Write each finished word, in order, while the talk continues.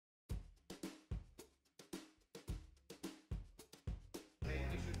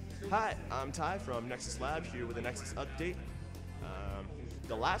Hi, I'm Ty from Nexus Lab here with a Nexus update.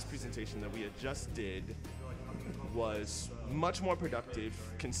 The last presentation that we had just did was much more productive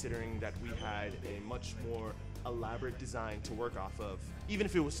considering that we had a much more elaborate design to work off of, even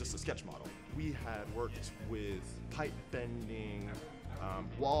if it was just a sketch model. We had worked with pipe bending,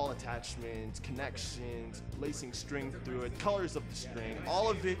 wall attachments, connections, lacing string through it, colors of the string. All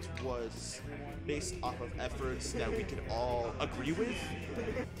of it was based off of efforts that we could all agree with.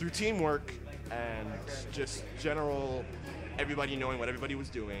 Through teamwork and just general everybody knowing what everybody was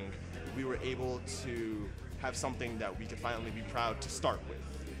doing, we were able to have something that we could finally be proud to start with.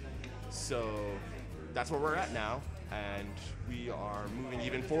 So that's where we're at now, and we are moving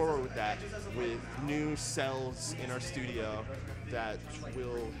even forward with that with new cells in our studio that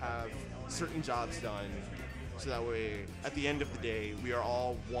will have certain jobs done, so that way at the end of the day we are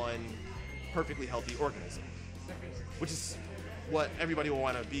all one perfectly healthy organism, which is what everybody will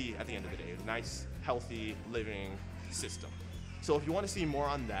want to be at the end of the day, a nice healthy living system. So if you want to see more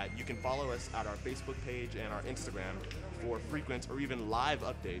on that, you can follow us at our Facebook page and our Instagram for frequent or even live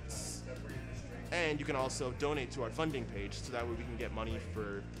updates. And you can also donate to our funding page so that way we can get money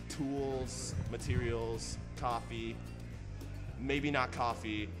for tools, materials, coffee, maybe not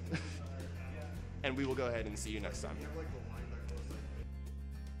coffee. And we will go ahead and see you next time.